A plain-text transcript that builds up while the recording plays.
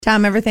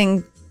Tom,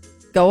 everything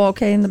go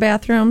okay in the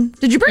bathroom?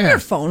 Did you bring your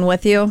phone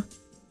with you?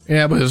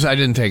 Yeah, because I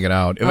didn't take it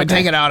out. If I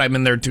take it out, I'm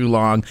in there too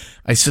long.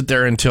 I sit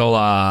there until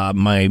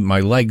my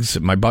legs,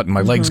 my butt and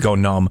my legs go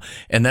numb,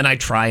 and then I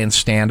try and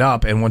stand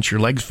up. And once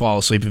your legs fall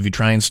asleep, if you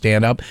try and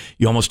stand up,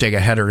 you almost take a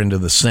header into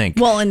the sink.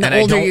 Well, and the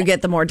older you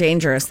get, the more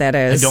dangerous that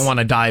is. I don't want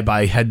to die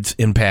by head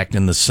impact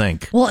in the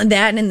sink. Well, and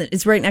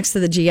it's right next to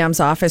the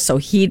GM's office, so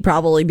he'd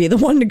probably be the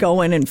one to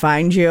go in and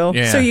find you.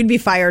 Yeah. So you'd be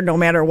fired no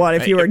matter what,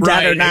 if you were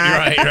dead or not.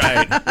 Right.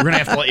 We're going to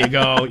have to let you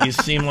go. You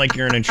seem like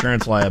you're an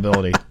insurance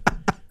liability.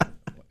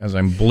 As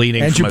I'm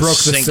bleeding and from you a broke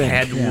the sink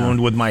head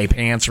wound with my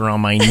pants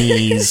around my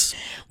knees,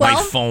 my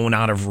phone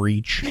out of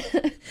reach.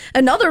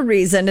 Another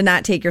reason to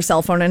not take your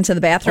cell phone into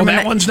the bathroom. Well,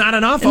 that one's not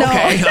enough? No.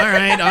 Okay,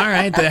 all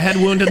right. The head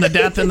wound and the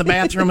death in the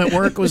bathroom at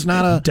work was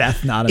not a...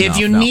 Death, not enough.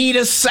 If you need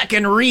a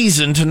second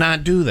reason to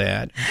not do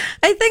that.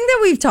 I think that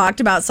we've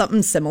talked about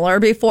something similar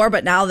before,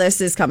 but now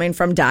this is coming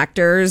from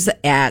doctors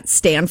at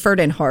Stanford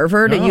and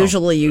Harvard, and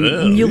usually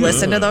you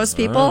listen to those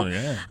people.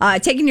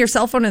 Taking your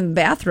cell phone in the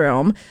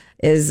bathroom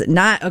is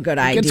not a good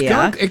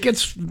idea. It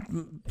gets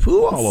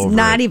poo all over.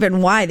 Not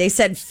even why. They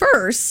said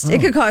first,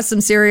 it could cause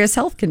some serious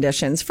health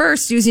conditions.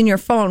 First, using your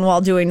phone while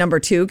doing number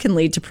 2 can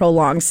lead to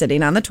prolonged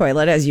sitting on the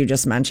toilet, as you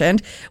just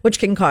mentioned, which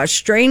can cause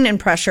strain and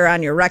pressure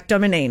on your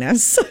rectum and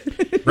anus.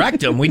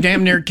 Rectum? We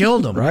damn near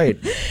killed him. Right.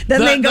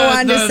 Then they go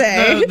on to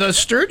say... The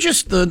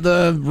Sturgis, the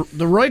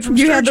roid from Sturgis,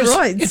 you had the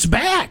roids. It's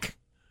back.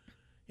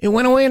 It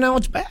went away and now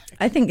it's back.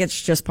 I think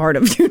it's just part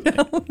of you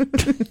now.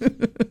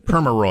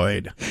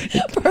 Permaroid.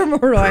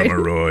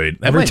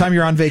 Every time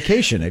you're on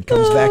vacation, it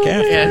comes back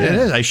after. Yeah, it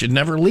is. I should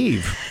never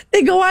leave.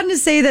 They go on to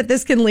say that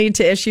this can lead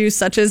to issues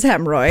such as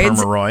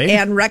hemorrhoids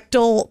and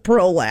rectal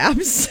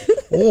prolapse.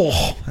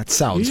 Oh, that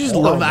sounds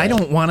horrible. I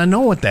don't want to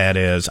know what that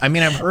is. I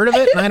mean, I've heard of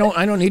it, and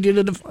I don't need you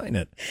to define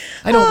it.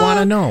 I don't want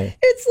to know.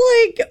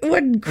 It's like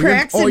when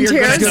cracks and tears.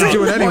 You're going to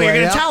do it anyway. You're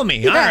going to tell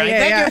me. All right.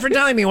 Thank you for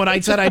telling me what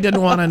I said I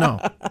didn't want to know.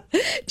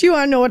 Do you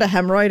want to know what a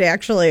hemorrhoid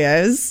actually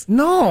is?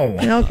 No.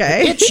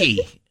 Okay.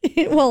 Itchy.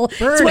 Well,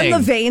 burning. It's when the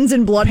veins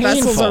and blood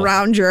Painful. vessels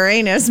around your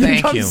anus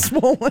become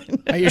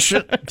swollen. Are you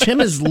sure? Tim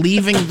is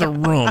leaving the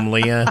room,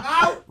 Leah.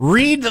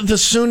 Read the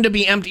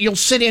soon-to-be empty. You'll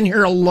sit in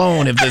here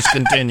alone if this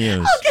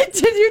continues. I'll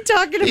continue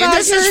talking about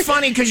this is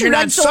funny because you're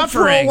not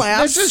suffering.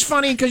 Prolapse. This is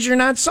funny because you're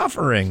not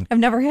suffering. I've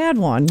never had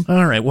one.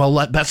 All right.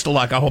 Well, best of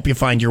luck. I hope you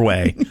find your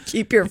way.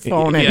 Keep your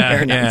phone in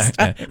here next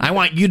time. I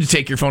want you to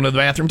take your phone to the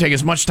bathroom. Take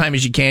as much time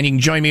as you can. You can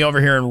join me over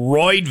here in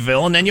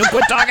Roidville, and then you'll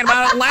quit talking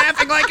about it and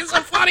laughing like it's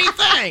a funny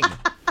thing.